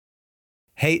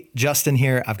Hey, Justin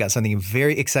here. I've got something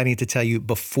very exciting to tell you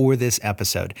before this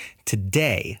episode.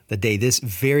 Today, the day this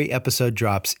very episode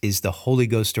drops, is the Holy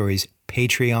Ghost Stories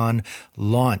Patreon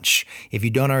launch. If you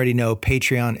don't already know,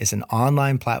 Patreon is an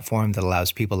online platform that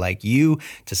allows people like you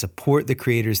to support the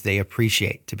creators they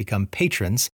appreciate, to become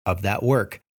patrons of that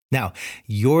work. Now,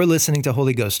 you're listening to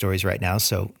Holy Ghost Stories right now,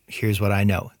 so here's what I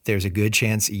know. There's a good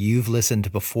chance you've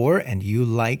listened before and you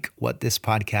like what this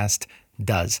podcast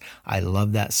does. I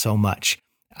love that so much.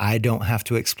 I don't have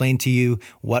to explain to you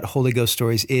what Holy Ghost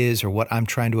Stories is or what I'm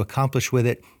trying to accomplish with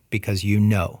it because you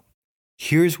know.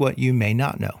 Here's what you may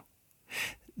not know.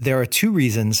 There are two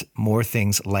reasons more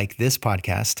things like this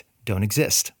podcast don't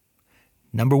exist.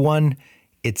 Number one,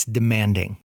 it's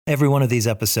demanding. Every one of these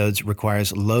episodes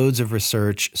requires loads of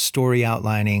research, story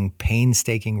outlining,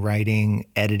 painstaking writing,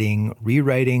 editing,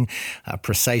 rewriting,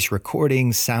 precise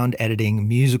recording, sound editing,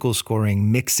 musical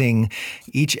scoring, mixing.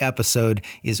 Each episode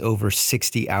is over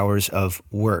 60 hours of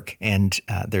work, and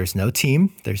there's no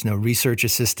team, there's no research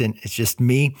assistant, it's just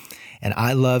me, and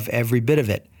I love every bit of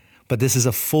it. But this is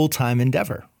a full-time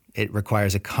endeavor. It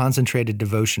requires a concentrated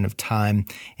devotion of time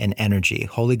and energy.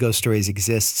 Holy Ghost Stories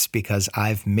exists because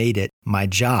I've made it my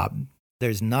job.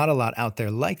 There's not a lot out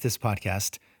there like this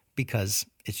podcast because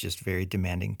it's just very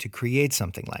demanding to create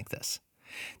something like this.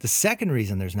 The second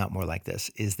reason there's not more like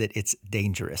this is that it's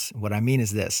dangerous. What I mean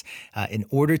is this. In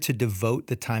order to devote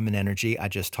the time and energy I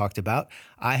just talked about,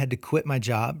 I had to quit my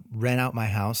job, rent out my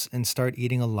house, and start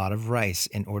eating a lot of rice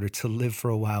in order to live for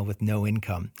a while with no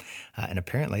income. And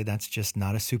apparently that's just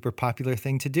not a super popular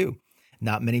thing to do.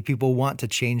 Not many people want to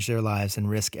change their lives and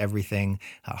risk everything,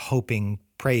 hoping,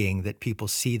 praying that people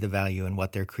see the value in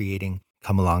what they're creating,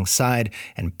 come alongside,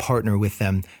 and partner with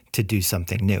them to do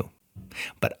something new.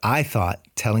 But I thought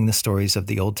telling the stories of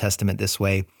the Old Testament this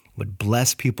way would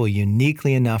bless people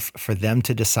uniquely enough for them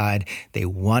to decide they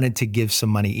wanted to give some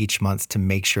money each month to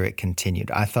make sure it continued.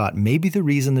 I thought maybe the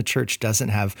reason the church doesn't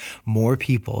have more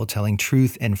people telling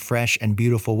truth in fresh and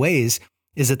beautiful ways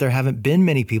is that there haven't been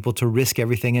many people to risk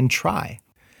everything and try.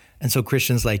 And so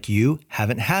Christians like you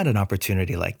haven't had an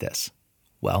opportunity like this.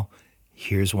 Well,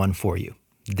 here's one for you.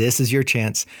 This is your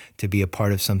chance to be a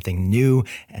part of something new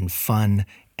and fun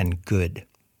and good.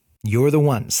 You're the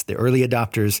ones, the early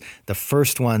adopters, the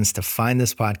first ones to find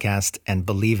this podcast and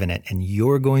believe in it. And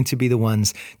you're going to be the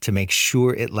ones to make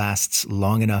sure it lasts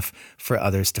long enough for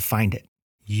others to find it.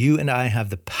 You and I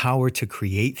have the power to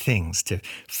create things, to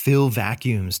fill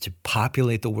vacuums, to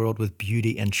populate the world with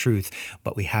beauty and truth.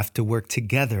 But we have to work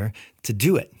together to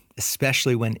do it,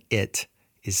 especially when it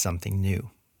is something new.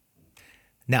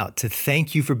 Now, to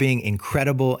thank you for being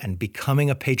incredible and becoming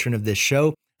a patron of this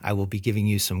show, I will be giving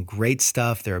you some great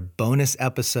stuff. There are bonus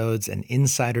episodes and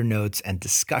insider notes and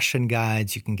discussion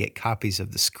guides. You can get copies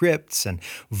of the scripts and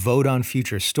vote on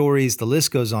future stories. The list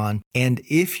goes on. And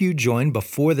if you join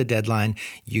before the deadline,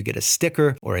 you get a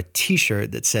sticker or a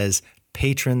t-shirt that says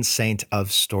Patron Saint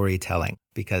of Storytelling,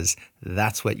 because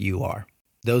that's what you are.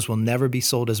 Those will never be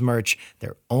sold as merch.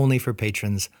 They're only for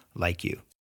patrons like you.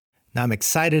 Now, I'm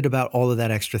excited about all of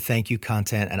that extra thank you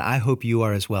content, and I hope you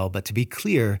are as well. But to be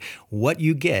clear, what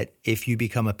you get if you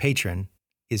become a patron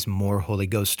is more Holy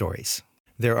Ghost Stories.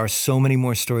 There are so many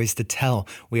more stories to tell.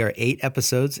 We are 8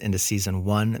 episodes into season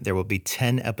 1. There will be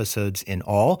 10 episodes in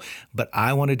all, but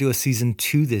I want to do a season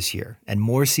 2 this year and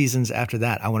more seasons after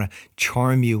that. I want to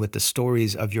charm you with the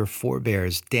stories of your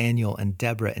forebears, Daniel and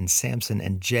Deborah and Samson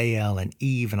and Jael and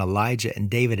Eve and Elijah and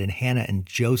David and Hannah and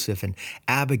Joseph and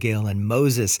Abigail and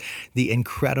Moses, the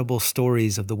incredible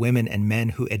stories of the women and men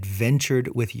who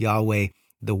adventured with Yahweh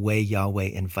the way Yahweh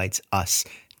invites us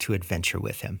to adventure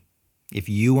with him. If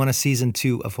you want a season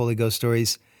 2 of Holy Ghost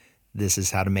Stories, this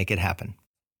is how to make it happen.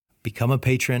 Become a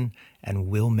patron and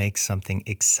we'll make something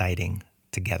exciting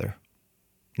together.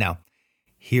 Now,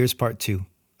 here's part 2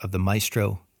 of The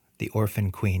Maestro, The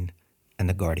Orphan Queen, and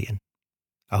The Guardian.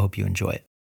 I hope you enjoy it.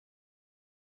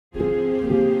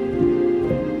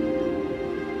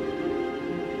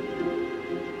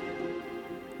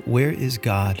 Where is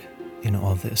God in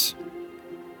all this?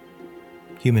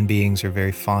 Human beings are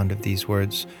very fond of these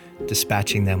words,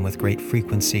 dispatching them with great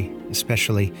frequency,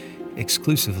 especially,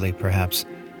 exclusively perhaps,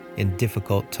 in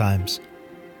difficult times.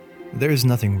 There is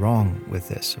nothing wrong with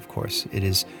this, of course. It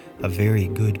is a very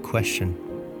good question.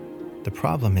 The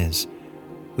problem is,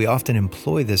 we often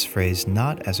employ this phrase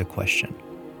not as a question,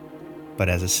 but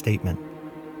as a statement,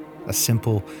 a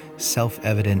simple,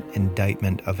 self-evident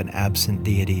indictment of an absent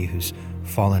deity who's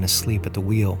fallen asleep at the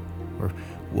wheel or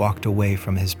walked away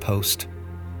from his post.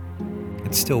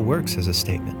 It still works as a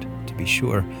statement, to be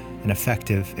sure, an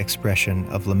effective expression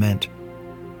of lament.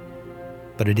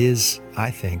 But it is,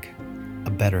 I think, a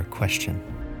better question.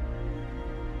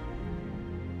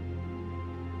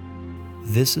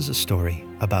 This is a story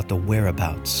about the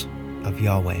whereabouts of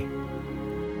Yahweh.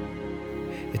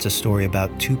 It's a story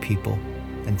about two people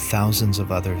and thousands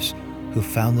of others who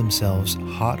found themselves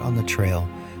hot on the trail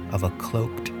of a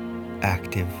cloaked,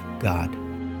 active God.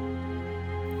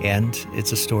 And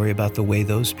it's a story about the way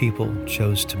those people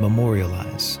chose to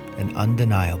memorialize an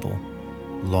undeniable,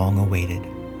 long-awaited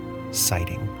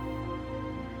sighting.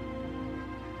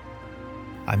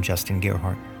 I'm Justin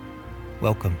Gerhardt.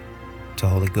 Welcome to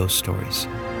Holy Ghost Stories.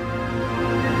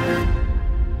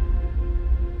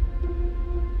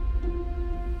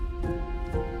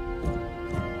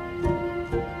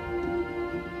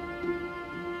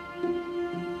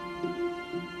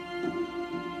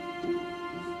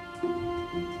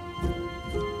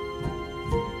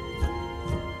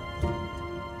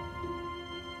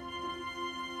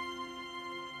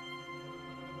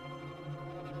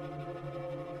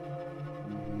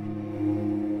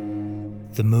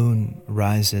 The moon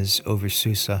rises over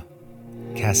Susa,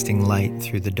 casting light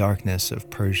through the darkness of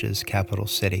Persia's capital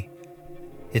city.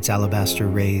 Its alabaster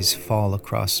rays fall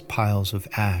across piles of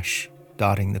ash,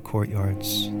 dotting the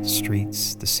courtyards, the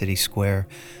streets, the city square,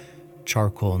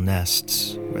 charcoal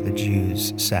nests where the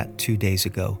Jews sat 2 days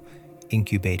ago,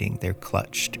 incubating their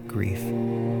clutched grief.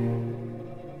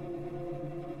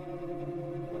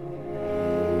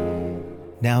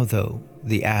 Now, though,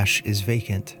 the ash is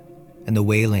vacant, and the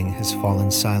wailing has fallen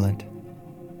silent.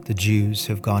 The Jews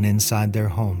have gone inside their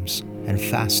homes and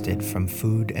fasted from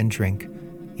food and drink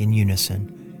in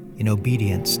unison, in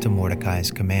obedience to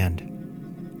Mordecai's command.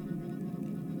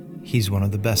 He's one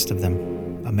of the best of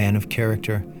them, a man of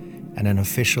character and an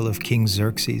official of King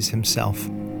Xerxes himself.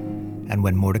 And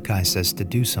when Mordecai says to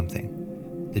do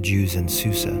something, the Jews in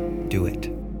Susa do it.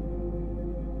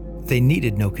 They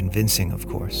needed no convincing, of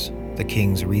course. The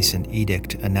king's recent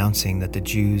edict announcing that the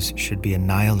Jews should be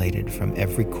annihilated from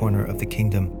every corner of the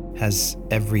kingdom has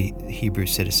every Hebrew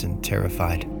citizen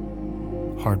terrified,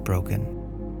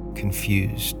 heartbroken,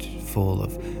 confused, full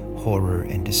of horror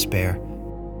and despair.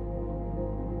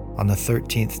 On the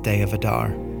 13th day of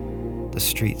Adar, the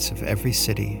streets of every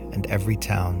city and every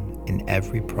town in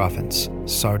every province,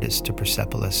 Sardis to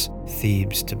Persepolis,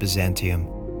 Thebes to Byzantium,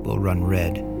 will run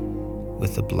red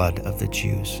with the blood of the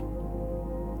Jews.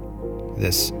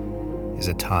 This is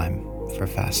a time for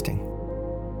fasting.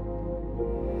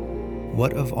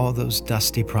 What of all those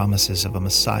dusty promises of a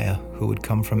Messiah who would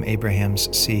come from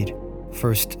Abraham's seed?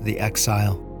 First the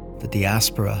exile, the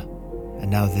diaspora,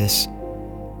 and now this.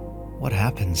 What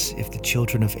happens if the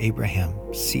children of Abraham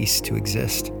cease to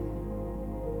exist?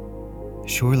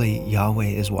 Surely Yahweh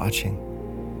is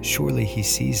watching. Surely he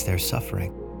sees their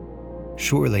suffering.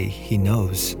 Surely he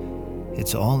knows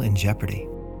it's all in jeopardy.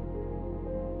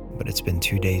 But it's been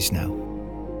 2 days now,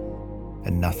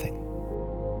 and nothing.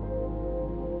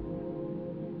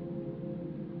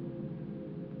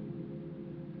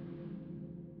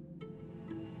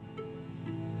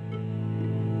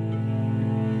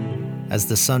 As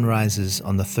the sun rises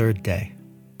on the third day,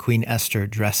 Queen Esther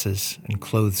dresses and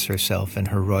clothes herself in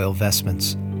her royal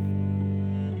vestments.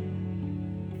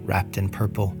 Wrapped in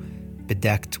purple,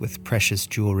 bedecked with precious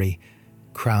jewelry,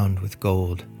 crowned with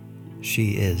gold,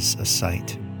 she is a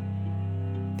sight.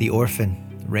 The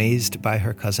orphan, raised by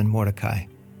her cousin Mordecai,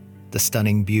 the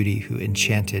stunning beauty who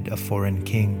enchanted a foreign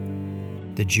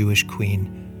king, the Jewish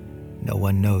queen no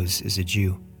one knows is a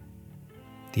Jew,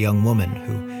 the young woman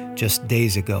who just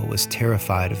days ago was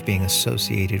terrified of being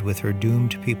associated with her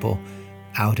doomed people,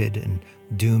 outed and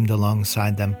doomed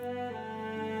alongside them.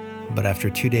 But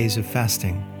after 2 days of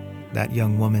fasting, that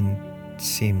young woman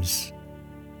seems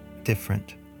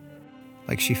different,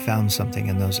 like she found something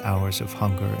in those hours of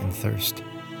hunger and thirst.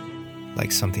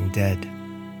 Like something dead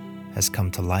has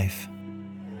come to life.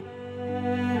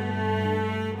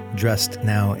 Dressed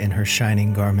now in her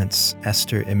shining garments,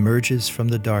 Esther emerges from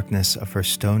the darkness of her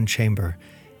stone chamber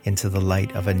into the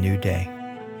light of a new day,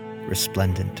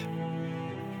 resplendent,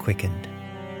 quickened.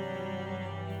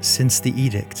 Since the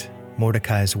edict,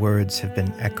 Mordecai's words have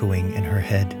been echoing in her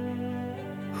head.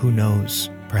 Who knows,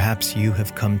 perhaps you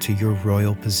have come to your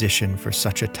royal position for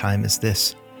such a time as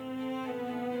this.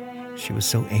 She was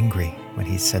so angry when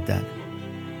he said that,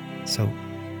 so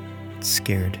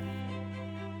scared.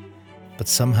 But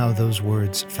somehow those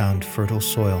words found fertile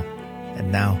soil,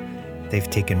 and now they've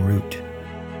taken root.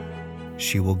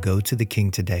 She will go to the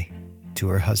king today, to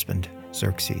her husband,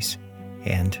 Xerxes,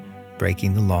 and,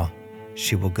 breaking the law,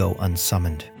 she will go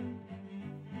unsummoned.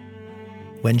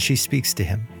 When she speaks to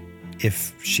him,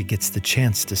 if she gets the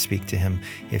chance to speak to him,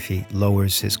 if he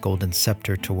lowers his golden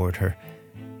scepter toward her,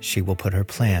 she will put her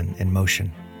plan in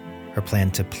motion. her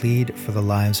plan to plead for the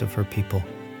lives of her people,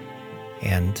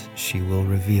 and she will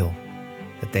reveal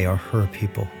that they are her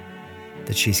people,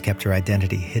 that she's kept her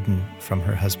identity hidden from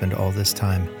her husband all this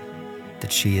time,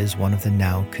 that she is one of the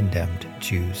now condemned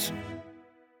Jews.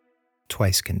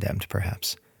 Twice condemned,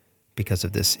 perhaps, because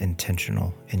of this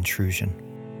intentional intrusion.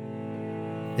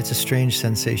 It's a strange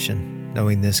sensation,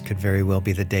 knowing this could very well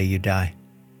be the day you die.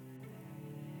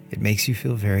 It makes you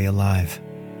feel very alive.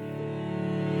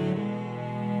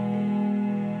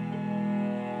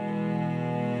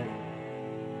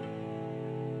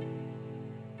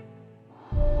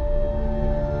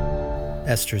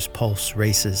 Esther's pulse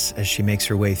races as she makes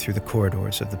her way through the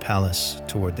corridors of the palace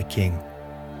toward the king.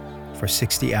 For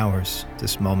 60 hours,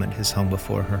 this moment has hung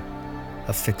before her,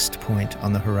 a fixed point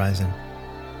on the horizon,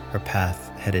 her path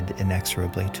headed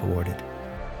inexorably toward it.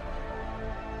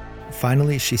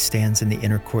 Finally, she stands in the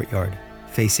inner courtyard,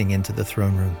 facing into the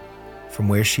throne room. From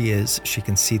where she is, she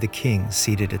can see the king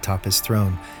seated atop his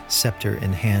throne, scepter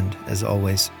in hand, as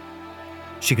always.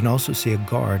 She can also see a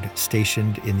guard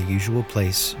stationed in the usual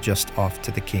place just off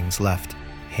to the king's left,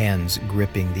 hands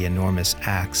gripping the enormous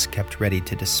axe kept ready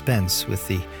to dispense with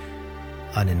the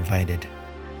uninvited.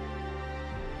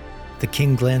 The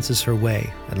king glances her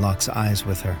way and locks eyes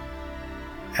with her.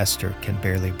 Esther can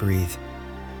barely breathe.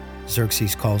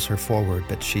 Xerxes calls her forward,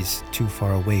 but she's too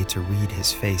far away to read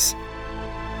his face.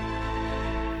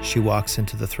 She walks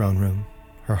into the throne room,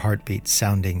 her heartbeat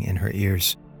sounding in her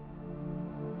ears.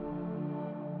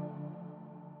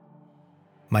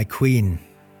 "My queen,"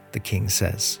 the king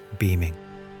says, beaming.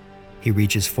 He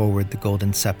reaches forward the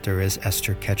golden scepter as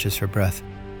Esther catches her breath.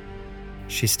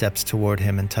 She steps toward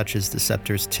him and touches the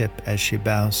scepter's tip as she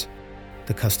bows,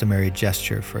 the customary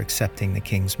gesture for accepting the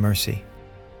king's mercy.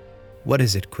 "What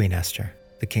is it, Queen Esther?"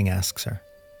 the king asks her.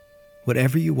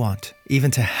 "Whatever you want,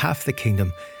 even to half the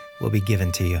kingdom, will be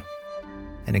given to you."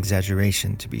 An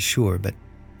exaggeration, to be sure, but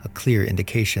a clear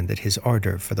indication that his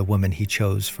ardor for the woman he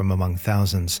chose from among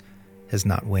thousands has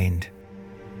not waned.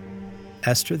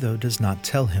 Esther, though, does not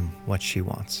tell him what she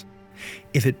wants.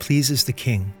 "If it pleases the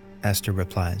king," Esther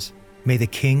replies, "may the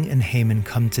king and Haman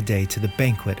come today to the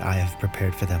banquet I have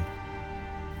prepared for them."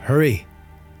 "Hurry,"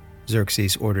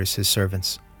 Xerxes orders his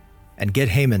servants, "and get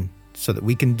Haman so that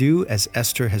we can do as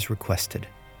Esther has requested."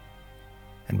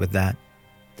 And with that,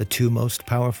 the two most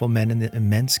powerful men in the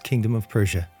immense kingdom of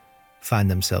Persia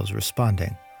find themselves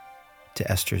responding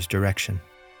to Esther's direction.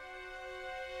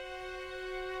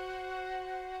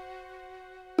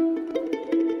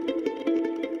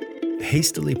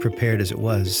 Hastily prepared as it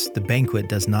was, the banquet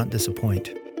does not disappoint.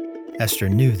 Esther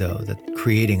knew, though, that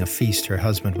creating a feast her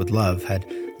husband would love had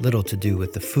little to do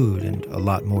with the food and a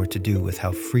lot more to do with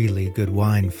how freely good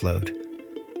wine flowed.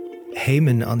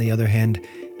 Haman, on the other hand,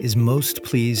 is most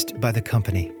pleased by the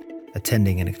company.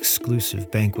 Attending an exclusive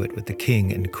banquet with the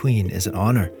king and queen is an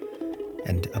honor,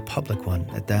 and a public one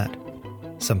at that,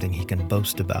 something he can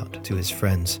boast about to his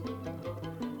friends.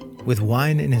 With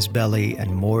wine in his belly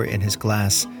and more in his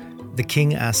glass, the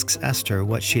king asks Esther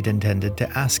what she'd intended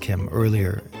to ask him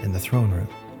earlier in the throne room.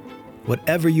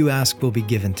 "Whatever you ask will be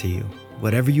given to you.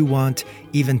 Whatever you want,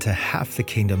 even to half the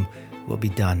kingdom, will be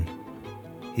done."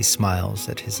 He smiles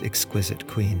at his exquisite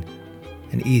queen,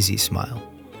 an easy smile,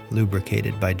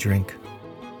 lubricated by drink.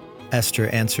 Esther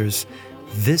answers,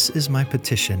 "This is my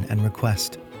petition and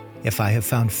request. If I have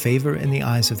found favor in the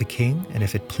eyes of the king, and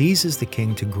if it pleases the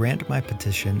king to grant my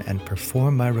petition and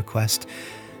perform my request,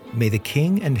 may the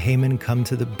king and Haman come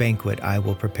to the banquet I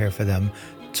will prepare for them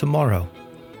tomorrow,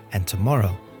 and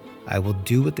tomorrow I will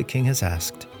do what the king has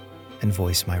asked and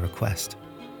voice my request."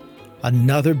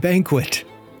 "Another banquet!"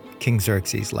 King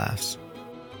Xerxes laughs.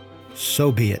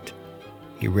 "So be it."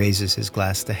 He raises his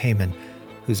glass to Haman,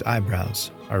 whose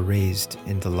eyebrows are raised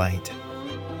in delight.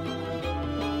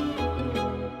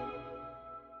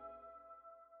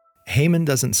 Haman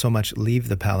doesn't so much leave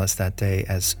the palace that day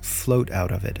as float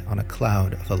out of it on a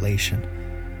cloud of elation.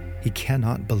 He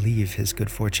cannot believe his good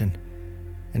fortune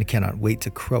and cannot wait to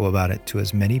crow about it to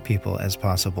as many people as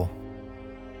possible.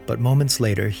 But moments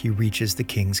later, he reaches the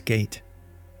king's gate,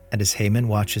 and as Haman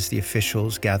watches the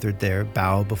officials gathered there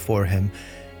bow before him,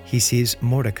 he sees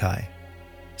Mordecai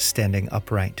standing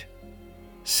upright,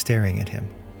 staring at him,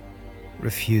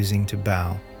 refusing to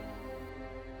bow.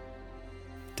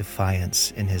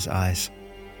 Defiance in his eyes.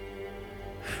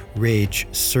 Rage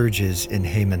surges in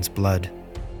Haman's blood.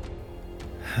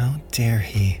 How dare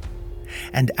he?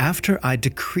 And after I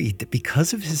decreed that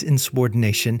because of his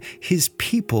insubordination, his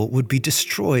people would be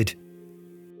destroyed.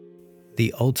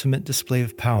 The ultimate display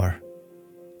of power.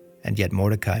 And yet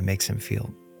Mordecai makes him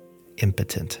feel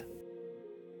impotent.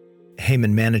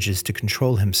 Haman manages to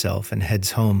control himself and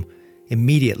heads home,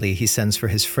 Immediately, he sends for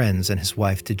his friends and his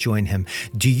wife to join him.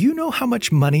 "Do you know how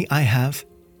much money I have?"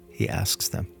 he asks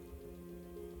them.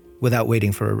 Without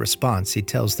waiting for a response, he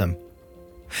tells them,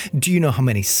 "Do you know how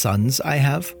many sons I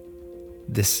have?"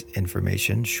 This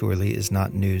information surely is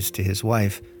not news to his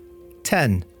wife.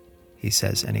 10, he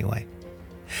says anyway.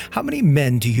 "How many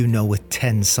men do you know with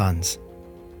 10 sons?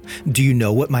 Do you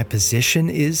know what my position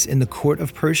is in the court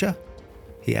of Persia?"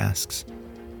 he asks.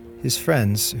 His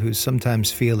friends, who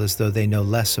sometimes feel as though they know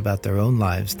less about their own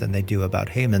lives than they do about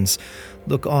Haman's,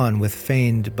 look on with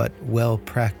feigned but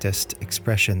well-practiced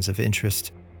expressions of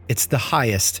interest. "It's the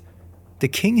highest. The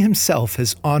king himself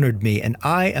has honored me, and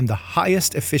I am the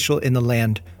highest official in the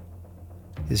land."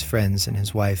 His friends and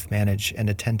his wife manage an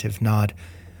attentive nod.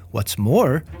 "What's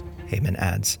more," Haman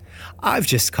adds, "I've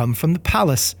just come from the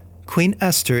palace. Queen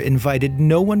Esther invited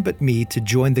no one but me to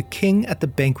join the king at the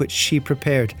banquet she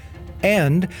prepared.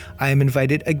 And I am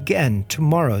invited again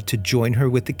tomorrow to join her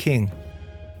with the king."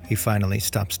 He finally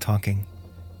stops talking,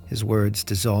 his words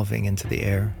dissolving into the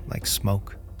air like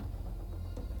smoke.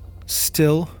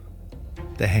 "Still,"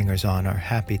 the hangers-on are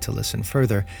happy to listen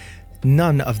further,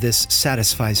 "none of this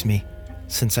satisfies me,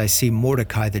 since I see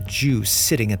Mordecai the Jew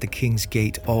sitting at the king's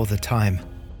gate all the time."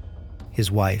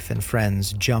 His wife and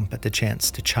friends jump at the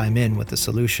chance to chime in with a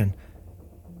solution.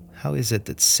 How is it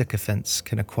that sycophants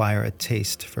can acquire a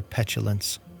taste for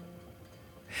petulance?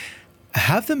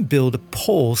 "Have them build a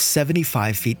pole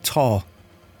 75 feet tall,"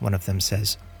 one of them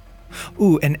says.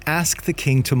 "Ooh, and ask the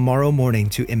king tomorrow morning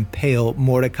to impale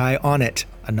Mordecai on it,"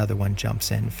 another one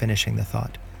jumps in, finishing the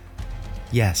thought.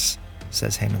 "Yes,"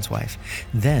 says Haman's wife.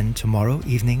 "Then tomorrow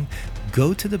evening,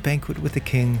 go to the banquet with the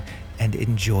king and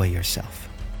enjoy yourself."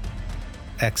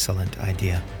 Excellent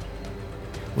idea.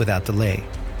 Without delay,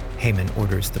 Haman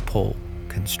orders the pole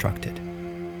constructed.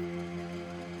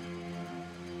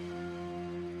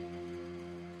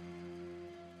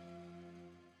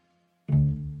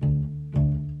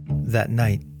 That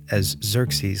night, as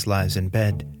Xerxes lies in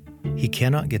bed, he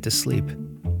cannot get to sleep.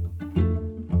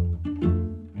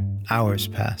 Hours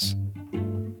pass.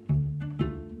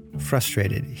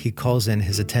 Frustrated, he calls in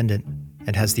his attendant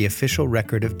and has the official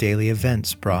record of daily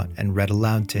events brought and read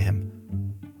aloud to him.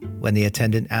 When the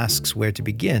attendant asks where to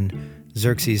begin,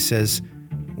 Xerxes says,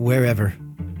 "Wherever.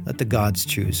 Let the gods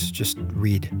choose. Just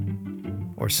read."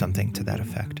 Or something to that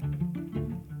effect.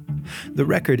 The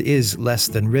record is less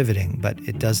than riveting, but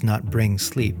it does not bring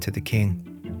sleep to the king.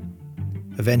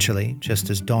 Eventually, just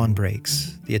as dawn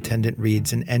breaks, the attendant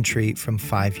reads an entry from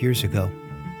 5 years ago,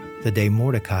 the day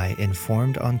Mordecai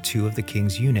informed on 2 of the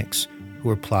king's eunuchs who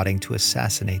were plotting to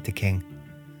assassinate the king.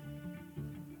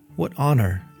 "What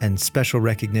honor and special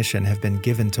recognition have been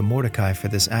given to Mordecai for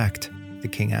this act?" the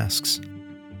king asks.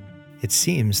 It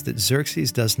seems that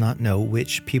Xerxes does not know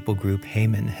which people group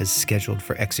Haman has scheduled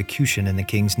for execution in the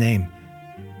king's name.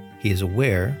 He is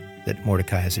aware that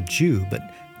Mordecai is a Jew, but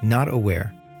not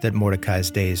aware that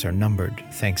Mordecai's days are numbered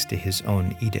thanks to his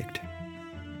own edict.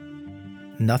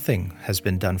 "Nothing has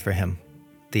been done for him,"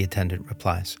 the attendant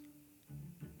replies.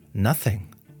 "Nothing?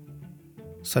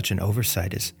 Such an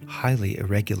oversight is highly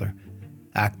irregular.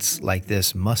 Acts like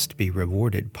this must be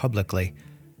rewarded publicly.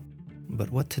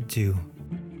 But what to do?"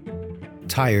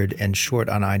 Tired and short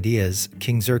on ideas,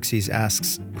 King Xerxes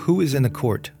asks, "Who is in the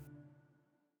court?"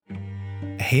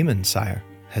 "Haman, sire,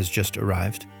 has just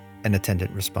arrived," an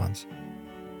attendant responds.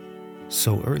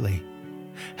 "So early?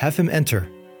 Have him enter,"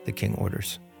 the king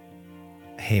orders.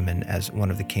 Haman, as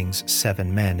one of the king's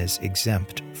 7 men, is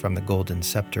exempt from the golden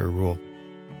scepter rule.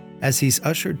 As he's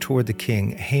ushered toward the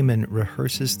king, Haman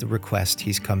rehearses the request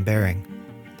he's come bearing,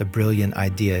 the brilliant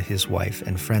idea his wife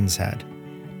and friends had.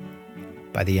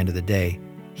 By the end of the day,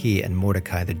 he and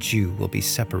Mordecai the Jew will be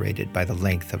separated by the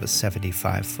length of a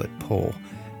 75-foot pole,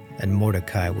 and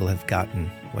Mordecai will have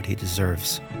gotten what he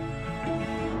deserves.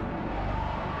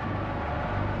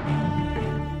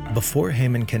 Before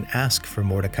Haman can ask for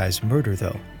Mordecai's murder,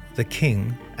 though, the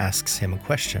king asks him a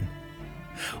question.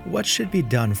 What should be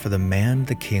done for the man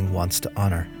the king wants to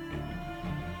honor?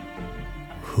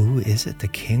 Who is it the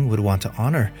king would want to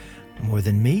honor more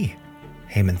than me?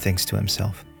 Haman thinks to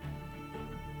himself.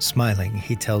 Smiling,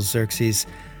 he tells Xerxes,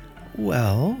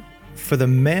 "Well, for the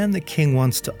man the king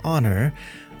wants to honor,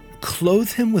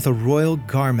 clothe him with a royal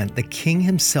garment the king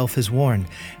himself has worn,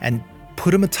 and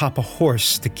put him atop a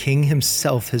horse the king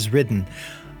himself has ridden.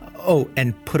 Oh,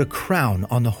 and put a crown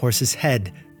on the horse's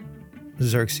head."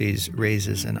 Xerxes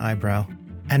raises an eyebrow.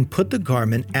 "And put the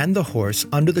garment and the horse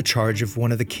under the charge of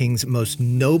one of the king's most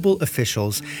noble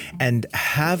officials, and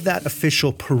have that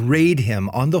official parade him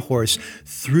on the horse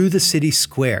through the city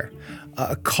square.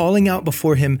 calling out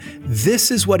before him,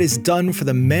 "This is what is done for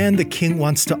the man the king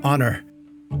wants to honor."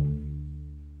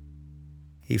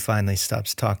 He finally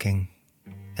stops talking,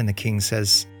 and the king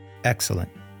says, "Excellent.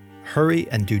 Hurry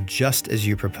and do just as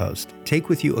you proposed. Take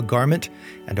with you a garment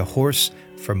and a horse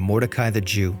for Mordecai the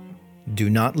Jew. Do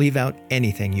not leave out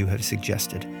anything you have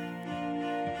suggested."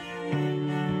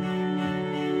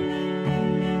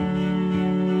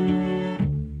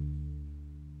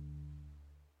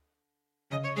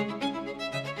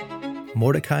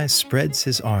 Mordecai spreads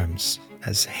his arms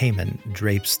as Haman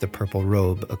drapes the purple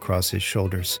robe across his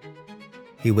shoulders.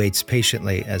 He waits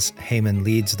patiently as Haman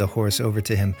leads the horse over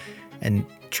to him and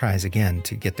tries again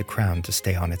to get the crown to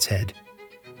stay on its head.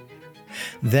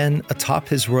 Then, atop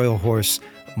his royal horse,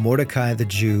 Mordecai the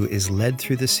Jew is led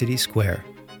through the city square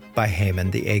by Haman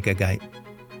the Agagite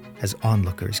as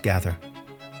onlookers gather.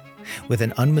 With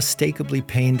an unmistakably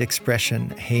pained expression,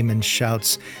 Haman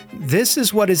shouts, "This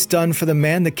is what is done for the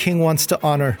man the king wants to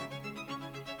honor."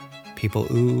 People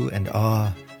ooh and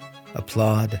ah,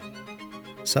 applaud.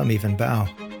 Some even bow.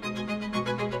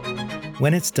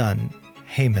 When it's done,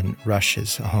 Haman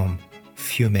rushes home,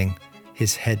 fuming,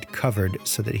 his head covered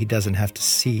so that he doesn't have to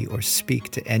see or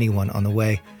speak to anyone on the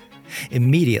way.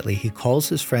 Immediately, he calls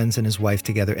his friends and his wife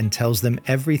together and tells them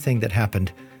everything that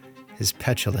happened, his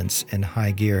petulance in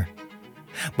high gear.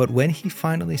 But when he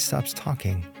finally stops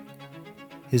talking,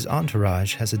 his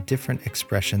entourage has a different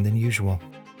expression than usual.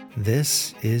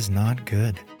 "This is not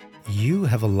good. You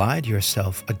have allied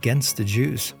yourself against the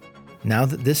Jews. Now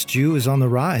that this Jew is on the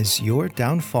rise, your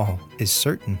downfall is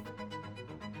certain."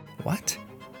 "What?"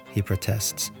 he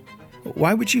protests.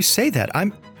 "Why would you say that?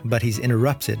 But he's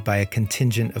interrupted by a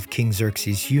contingent of King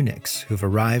Xerxes' eunuchs who've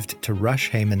arrived to rush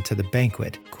Haman to the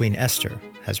banquet Queen Esther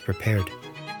has prepared.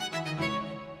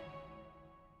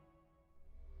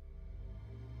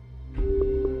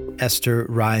 Esther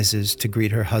rises to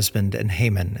greet her husband and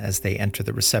Haman as they enter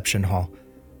the reception hall.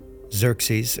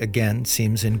 Xerxes again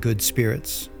seems in good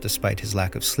spirits, despite his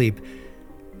lack of sleep.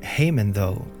 Haman,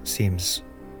 though, seems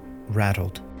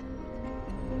rattled.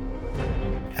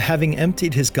 Having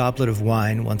emptied his goblet of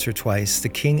wine once or twice, the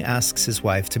king asks his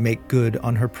wife to make good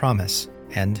on her promise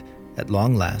and, at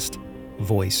long last,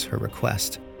 voice her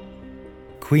request.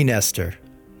 "Queen Esther,"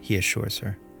 he assures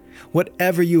her,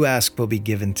 "whatever you ask will be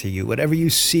given to you. Whatever you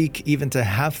seek, even to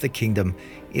half the kingdom,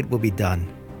 it will be done."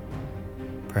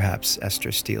 Perhaps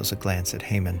Esther steals a glance at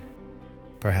Haman.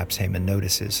 Perhaps Haman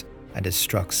notices and is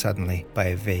struck suddenly by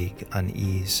a vague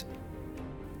unease.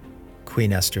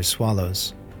 Queen Esther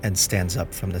swallows and stands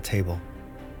up from the table.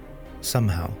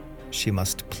 Somehow, she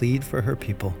must plead for her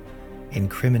people,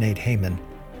 incriminate Haman,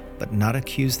 but not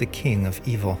accuse the king of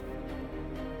evil.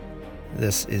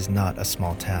 This is not a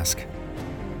small task.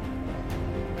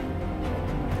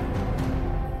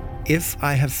 "If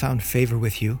I have found favor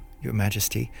with you, Your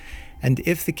Majesty, and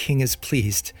if the king is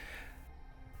pleased,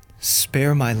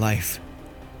 spare my life.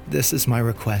 This is my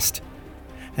request.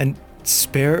 And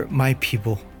spare my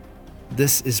people.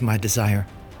 This is my desire.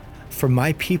 For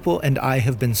my people and I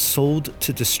have been sold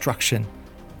to destruction,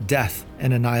 death,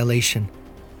 and annihilation."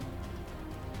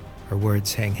 Her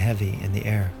words hang heavy in the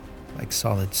air, like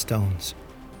solid stones.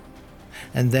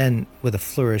 And then, with a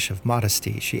flourish of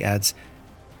modesty, she adds,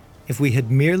 "If we had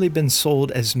merely been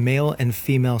sold as male and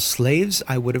female slaves,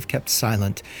 I would have kept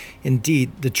silent.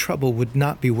 Indeed, the trouble would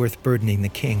not be worth burdening the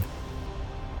king."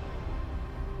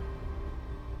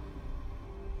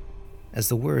 As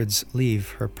the words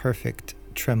leave her perfect,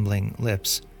 trembling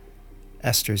lips,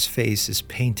 Esther's face is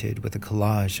painted with a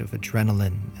collage of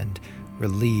adrenaline and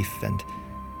relief and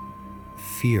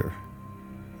fear.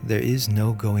 There is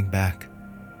no going back.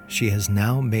 She has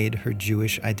now made her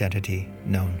Jewish identity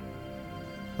known.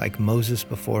 Like Moses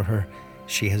before her,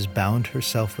 she has bound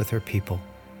herself with her people,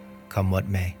 come what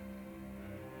may.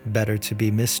 Better to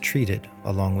be mistreated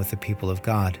along with the people of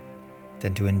God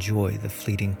than to enjoy the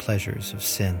fleeting pleasures of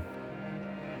sin.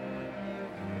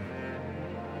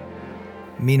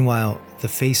 Meanwhile, the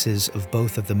faces of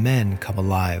both of the men come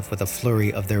alive with a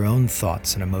flurry of their own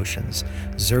thoughts and emotions.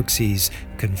 Xerxes,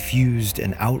 confused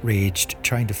and outraged,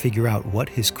 trying to figure out what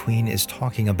his queen is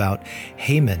talking about.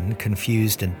 Haman,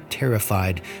 confused and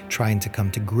terrified, trying to come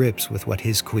to grips with what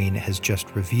his queen has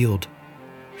just revealed.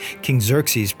 King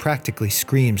Xerxes practically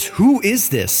screams, "Who is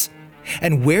this?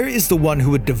 And where is the one who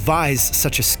would devise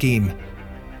such a scheme?"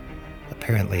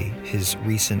 Apparently, his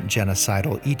recent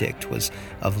genocidal edict was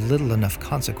of little enough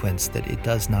consequence that it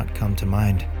does not come to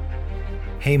mind.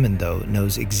 Haman, though,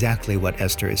 knows exactly what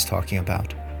Esther is talking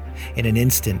about. In an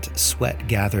instant, sweat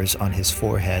gathers on his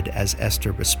forehead as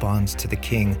Esther responds to the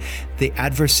king. "The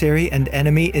adversary and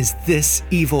enemy is this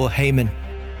evil Haman."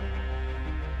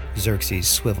 Xerxes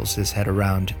swivels his head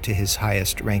around to his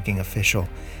highest-ranking official,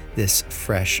 this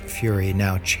fresh fury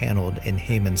now channeled in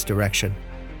Haman's direction.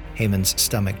 Haman's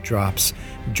stomach drops,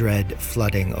 dread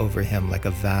flooding over him like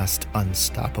a vast,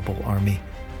 unstoppable army.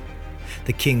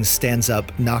 The king stands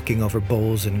up, knocking over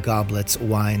bowls and goblets,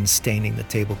 wine staining the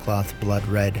tablecloth blood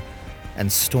red, and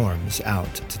storms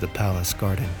out to the palace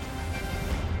garden.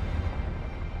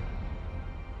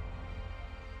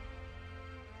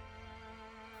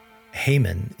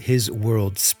 Haman, his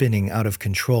world spinning out of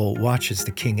control, watches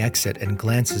the king exit and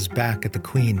glances back at the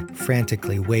queen,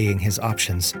 frantically weighing his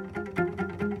options.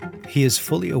 He is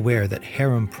fully aware that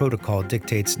harem protocol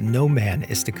dictates no man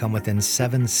is to come within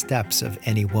 7 steps of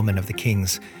any woman of the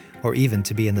king's, or even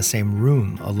to be in the same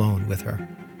room alone with her.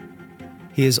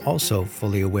 He is also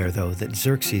fully aware, though, that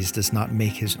Xerxes does not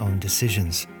make his own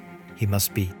decisions. He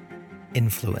must be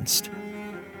influenced.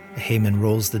 Haman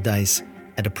rolls the dice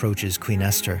and approaches Queen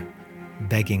Esther,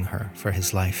 begging her for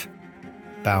his life,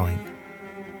 bowing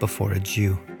before a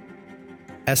Jew.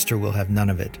 Esther will have none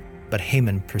of it, but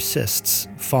Haman persists,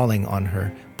 falling on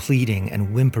her, pleading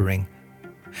and whimpering.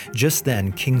 Just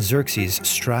then, King Xerxes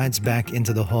strides back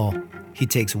into the hall. He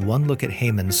takes one look at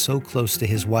Haman so close to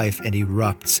his wife and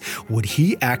erupts. Would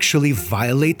he actually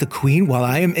violate the queen while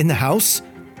I am in the house?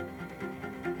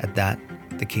 At that,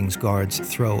 the king's guards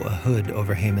throw a hood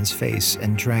over Haman's face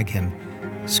and drag him,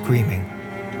 screaming,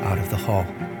 out of the hall.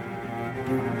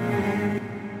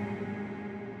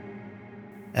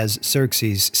 As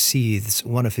Xerxes seethes,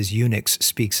 one of his eunuchs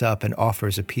speaks up and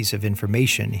offers a piece of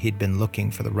information he'd been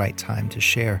looking for the right time to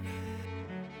share.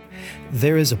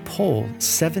 There is a pole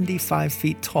 75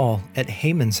 feet tall at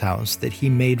Haman's house that he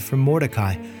made for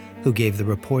Mordecai, who gave the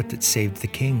report that saved the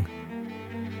king.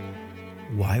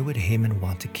 Why would Haman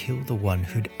want to kill the one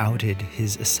who'd outed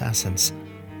his assassins?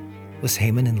 Was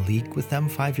Haman in league with them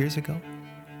 5 years ago?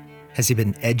 Has he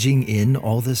been edging in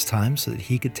all this time so that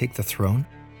he could take the throne?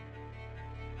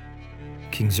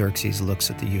 King Xerxes looks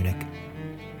at the eunuch.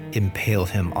 Impale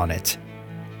him on it,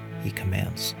 he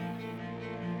commands.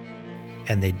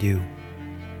 And they do.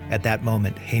 At that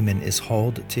moment, Haman is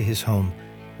hauled to his home,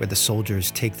 where the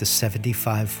soldiers take the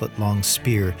 75-foot-long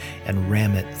spear and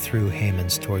ram it through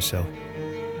Haman's torso.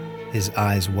 His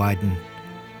eyes widen.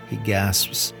 He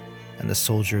gasps, and the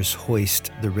soldiers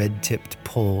hoist the red-tipped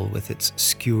pole with its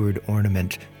skewered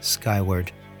ornament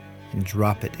skyward and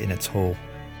drop it in its hole.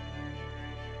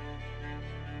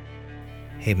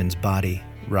 Haman's body,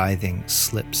 writhing,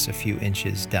 slips a few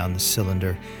inches down the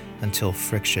cylinder until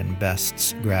friction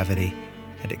bests gravity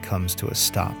and it comes to a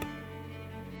stop.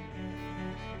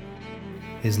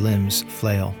 His limbs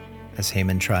flail as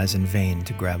Haman tries in vain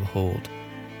to grab hold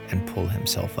and pull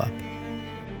himself up.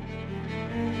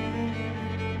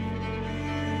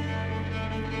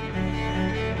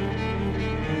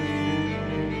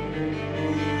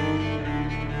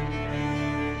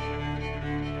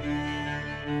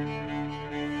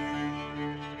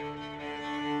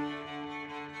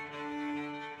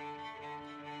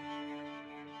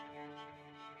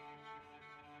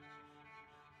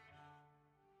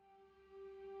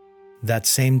 That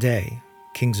same day,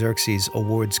 King Xerxes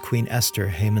awards Queen Esther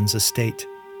Haman's estate.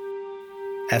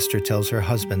 Esther tells her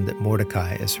husband that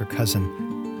Mordecai is her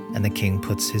cousin, and the king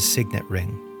puts his signet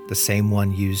ring, the same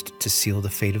one used to seal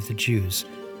the fate of the Jews,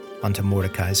 onto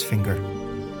Mordecai's finger.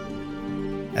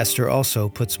 Esther also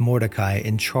puts Mordecai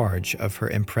in charge of her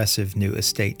impressive new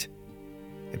estate.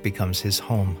 It becomes his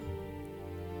home.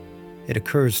 It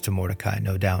occurs to Mordecai,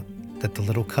 no doubt, that the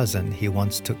little cousin he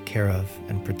once took care of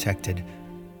and protected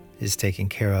is taking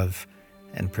care of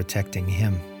and protecting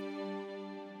him.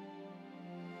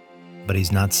 But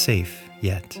he's not safe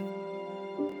yet.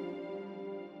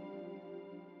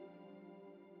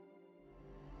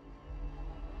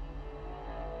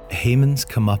 Haman's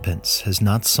comeuppance has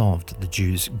not solved the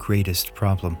Jews' greatest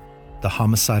problem. The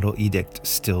homicidal edict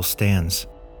still stands.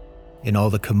 In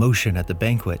all the commotion at the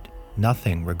banquet,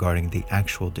 nothing regarding the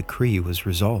actual decree was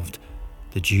resolved.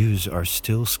 The Jews are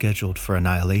still scheduled for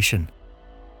annihilation.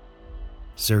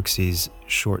 Xerxes'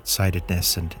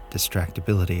 short-sightedness and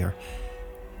distractibility are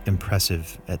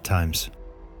impressive at times.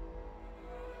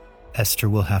 Esther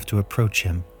will have to approach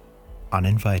him,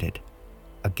 uninvited,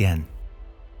 again,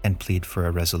 and plead for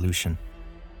a resolution.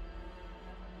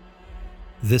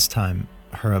 This time,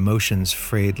 her emotions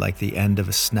frayed like the end of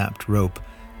a snapped rope,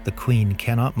 the queen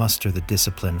cannot muster the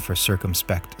discipline for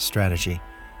circumspect strategy,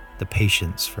 the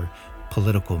patience for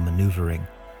political maneuvering.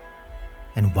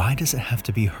 And why does it have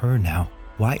to be her now?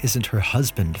 Why isn't her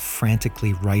husband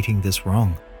frantically righting this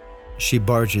wrong? She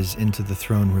barges into the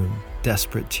throne room,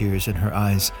 desperate tears in her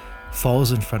eyes,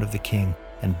 falls in front of the king,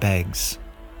 and begs,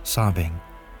 sobbing,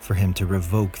 for him to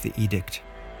revoke the edict.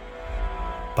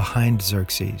 Behind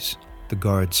Xerxes, the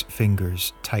guard's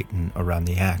fingers tighten around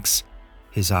the axe,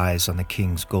 his eyes on the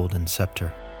king's golden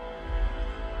scepter.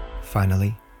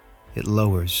 Finally, it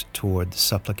lowers toward the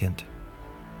supplicant.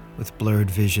 With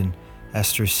blurred vision,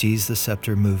 Esther sees the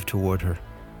scepter move toward her.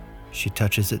 She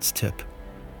touches its tip,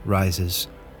 rises,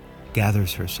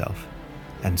 gathers herself,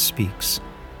 and speaks,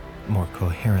 more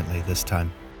coherently this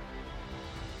time.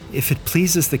 If it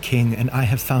pleases the king, and I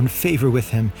have found favor with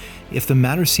him, if the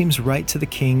matter seems right to the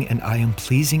king, and I am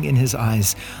pleasing in his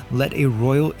eyes, let a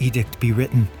royal edict be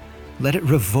written. Let it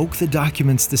revoke the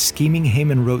documents the scheming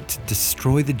Haman wrote to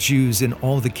destroy the Jews in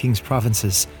all the king's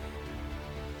provinces.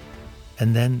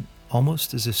 And then,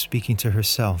 almost as if speaking to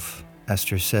herself,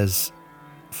 Esther says,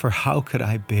 "For how could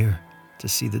I bear to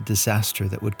see the disaster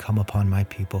that would come upon my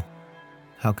people?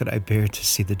 How could I bear to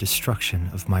see the destruction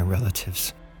of my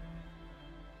relatives?"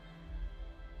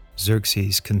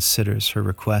 Xerxes considers her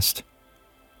request.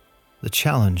 The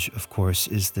challenge, of course,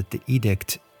 is that the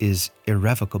edict is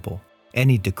irrevocable.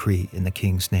 Any decree in the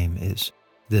king's name is.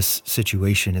 This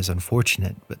situation is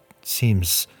unfortunate, but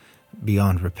seems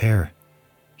beyond repair.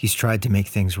 He's tried to make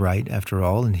things right, after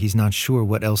all, and he's not sure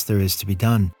what else there is to be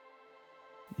done.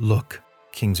 "Look,"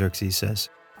 King Xerxes says,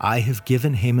 "I have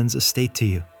given Haman's estate to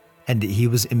you, and he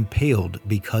was impaled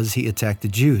because he attacked the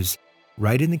Jews.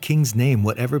 Write in the king's name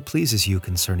whatever pleases you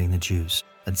concerning the Jews,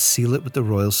 and seal it with the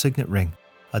royal signet ring.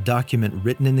 A document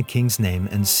written in the king's name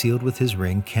and sealed with his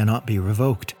ring cannot be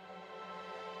revoked."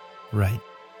 Right.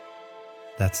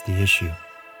 That's the issue.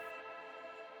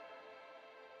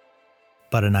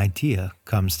 But an idea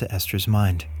comes to Esther's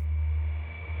mind.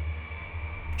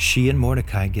 She and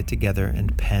Mordecai get together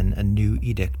and pen a new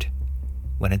edict.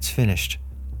 When it's finished,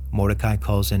 Mordecai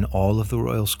calls in all of the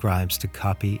royal scribes to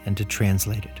copy and to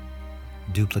translate it.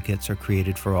 Duplicates are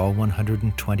created for all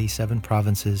 127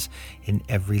 provinces in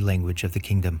every language of the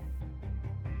kingdom.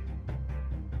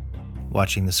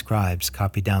 Watching the scribes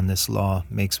copy down this law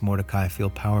makes Mordecai feel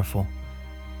powerful,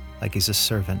 like he's a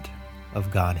servant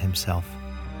of God himself.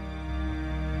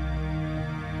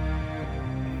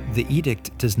 The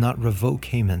edict does not revoke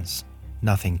Haman's.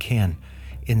 Nothing can.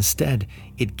 Instead,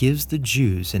 it gives the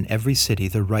Jews in every city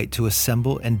the right to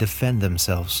assemble and defend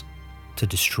themselves, to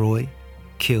destroy,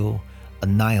 kill,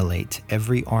 annihilate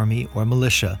every army or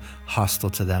militia hostile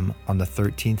to them on the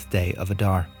 13th day of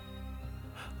Adar.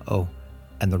 Oh,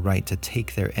 and the right to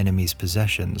take their enemies'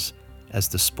 possessions as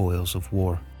the spoils of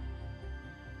war.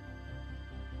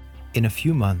 In a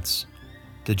few months,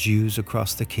 the Jews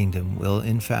across the kingdom will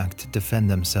in fact defend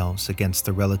themselves against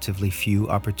the relatively few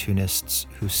opportunists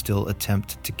who still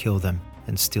attempt to kill them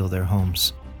and steal their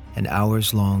homes, an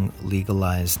hours-long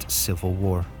legalized civil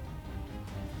war.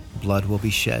 Blood will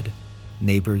be shed,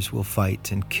 neighbors will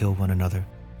fight and kill one another,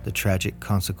 the tragic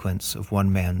consequence of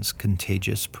one man's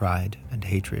contagious pride and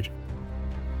hatred.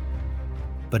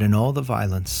 But in all the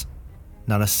violence,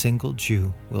 not a single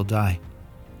Jew will die.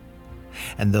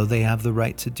 And though they have the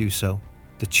right to do so,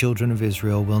 the children of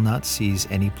Israel will not seize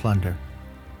any plunder.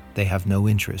 They have no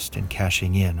interest in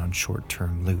cashing in on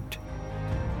short-term loot.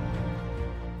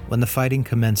 When the fighting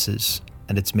commences,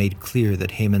 and it's made clear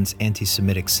that Haman's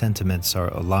anti-Semitic sentiments are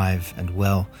alive and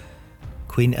well,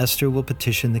 Queen Esther will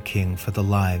petition the king for the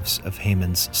lives of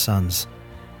Haman's sons,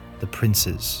 the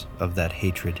princes of that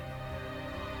hatred.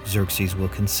 Xerxes will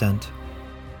consent,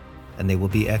 and they will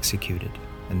be executed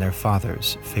in their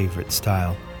father's favorite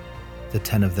style, the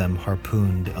 10 of them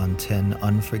harpooned on 10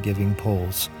 unforgiving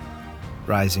poles,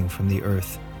 rising from the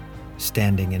earth,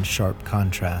 standing in sharp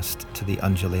contrast to the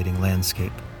undulating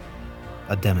landscape,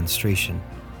 a demonstration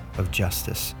of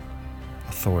justice,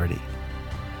 authority,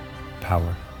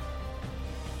 power.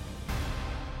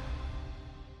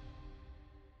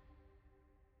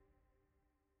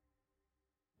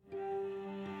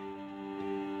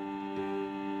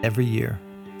 Every year,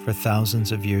 for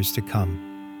thousands of years to come,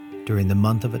 during the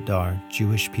month of Adar,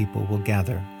 Jewish people will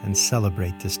gather and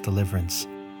celebrate this deliverance.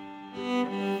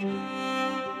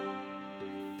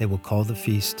 They will call the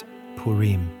feast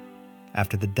Purim,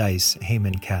 after the dice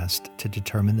Haman cast to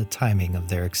determine the timing of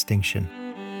their extinction,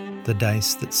 the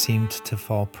dice that seemed to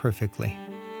fall perfectly,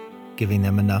 giving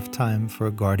them enough time for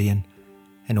a guardian,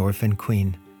 an orphan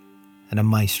queen, and a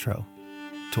maestro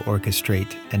to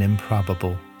orchestrate an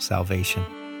improbable salvation.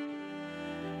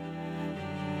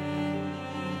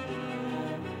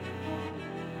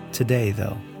 Today,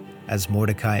 though, as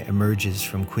Mordecai emerges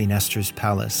from Queen Esther's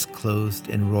palace clothed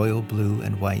in royal blue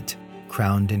and white,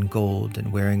 crowned in gold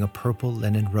and wearing a purple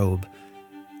linen robe,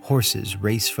 horses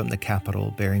race from the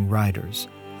capital bearing riders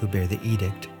who bear the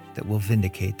edict that will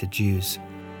vindicate the Jews.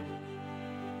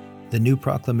 The new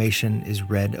proclamation is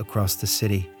read across the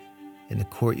city, in the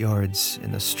courtyards,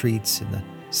 in the streets, in the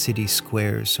city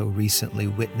squares so recently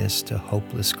witnessed to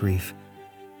hopeless grief.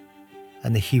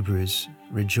 And the Hebrews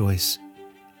rejoice,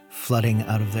 flooding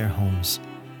out of their homes,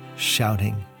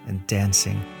 shouting and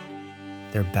dancing,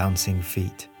 their bouncing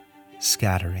feet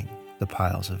scattering the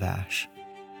piles of ash.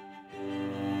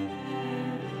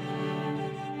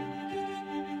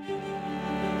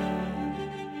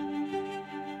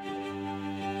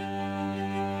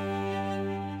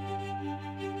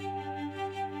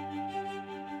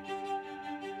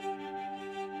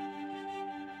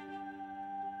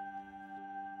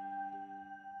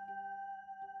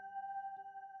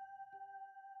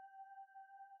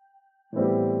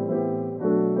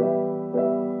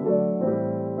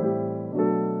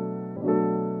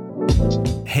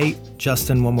 Hey,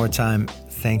 Justin, one more time,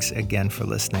 thanks again for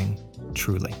listening,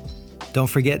 truly. Don't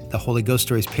forget, the Holy Ghost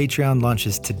Stories Patreon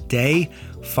launches today.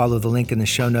 Follow the link in the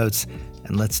show notes,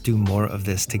 and let's do more of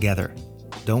this together.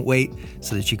 Don't wait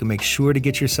so that you can make sure to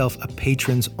get yourself a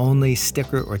patrons-only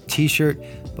sticker or t-shirt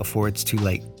before it's too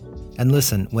late. And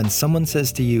listen, when someone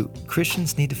says to you,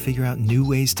 Christians need to figure out new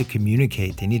ways to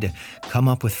communicate, they need to come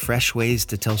up with fresh ways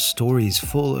to tell stories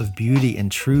full of beauty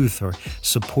and truth or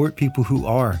support people who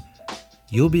are,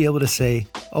 you'll be able to say,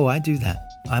 oh, I do that.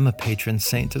 I'm a patron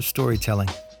saint of storytelling.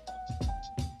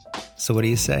 So what do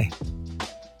you say?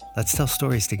 Let's tell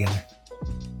stories together.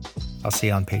 I'll see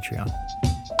you on Patreon.